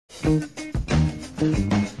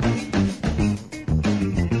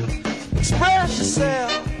Express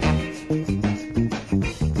yourself.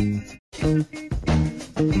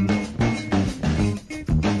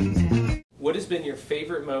 What has been your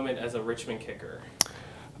favorite moment as a Richmond kicker?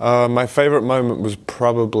 My favorite moment was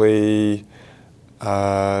probably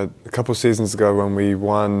a couple seasons ago when we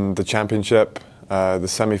won the championship, the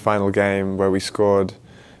semi-final game where we scored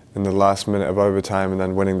in the last minute of overtime and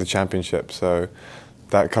then winning the championship. So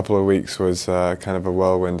that couple of weeks was kind of a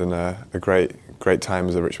whirlwind and a great time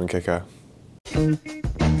as a Richmond kicker.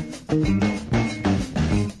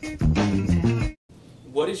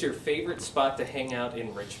 What is your favorite spot to hang out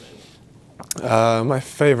in Richmond? My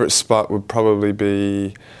favorite spot would probably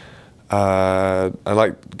be, I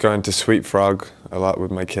like going to Sweet Frog a lot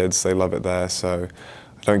with my kids. They love it there, so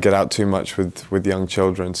I don't get out too much with young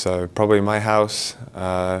children. So probably my house,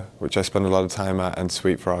 which I spend a lot of time at, and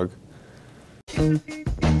Sweet Frog.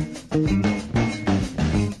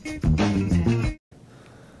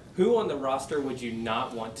 Who on the roster would you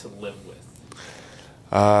not want to live with?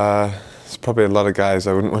 There's probably a lot of guys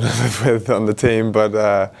I wouldn't want to live with on the team,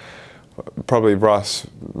 but probably Ross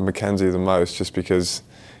McKenzie the most, just because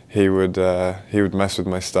he would mess with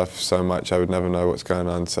my stuff so much I would never know what's going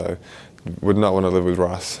on. So would not want to live with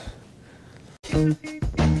Ross.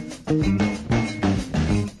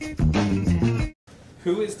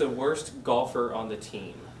 Who is the worst golfer on the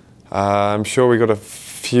team? I'm sure we got a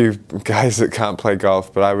few guys that can't play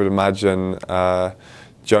golf, but I would imagine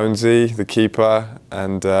Jonesy, the keeper,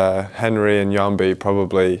 and Henry and Yombi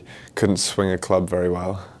probably couldn't swing a club very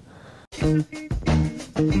well.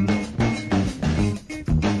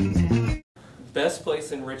 Best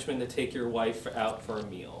place in Richmond to take your wife out for a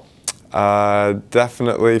meal?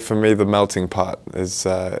 Definitely for me, the Melting Pot is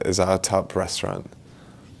our top restaurant.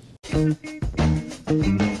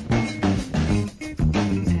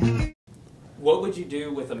 What would you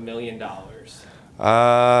do with $1 million?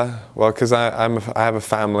 Well, because I have a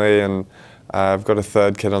family and I've got a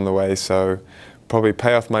third kid on the way, so probably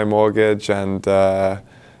pay off my mortgage and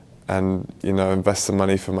you know, invest the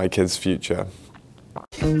money for my kids' future.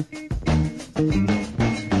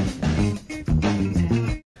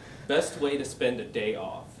 Best way to spend a day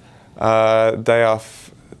off? Day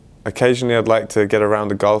off. Occasionally, I'd like to get a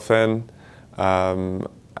round of golf in,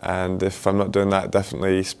 and if I'm not doing that,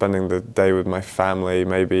 definitely spending the day with my family,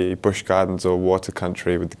 maybe bush gardens or water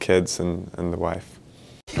country with the kids and the wife.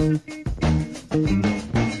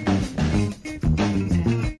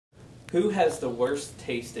 Who has the worst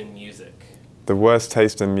taste in music? The worst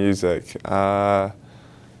taste in music?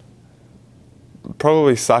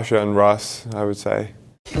 Probably Sasha and Ross, I would say.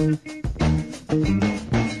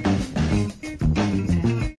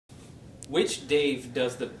 Which Dave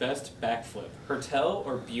does the best backflip, Hertel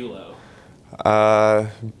or Bulow?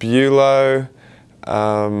 Bulow,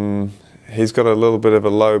 he's got a little bit of a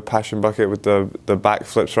low passion bucket with the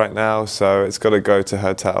backflips right now, so it's got to go to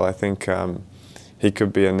Hertel. I think he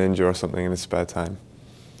could be a ninja or something in his spare time.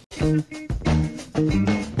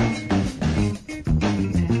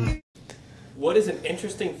 What is an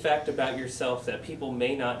interesting fact about yourself that people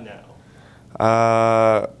may not know?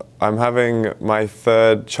 I'm having my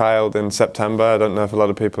third child in September. I don't know if a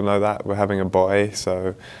lot of people know that. We're having a boy,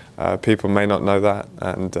 so people may not know that.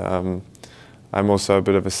 And I'm also a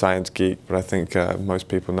bit of a science geek, but I think most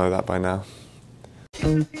people know that by now.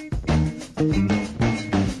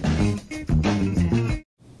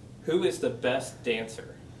 Who is the best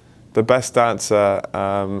dancer? The best dancer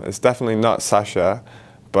is definitely not Sasha,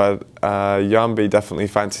 but Yombi definitely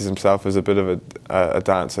fancies himself as a bit of a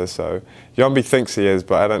dancer. So Yombi thinks he is,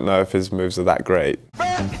 but I don't know if his moves are that great.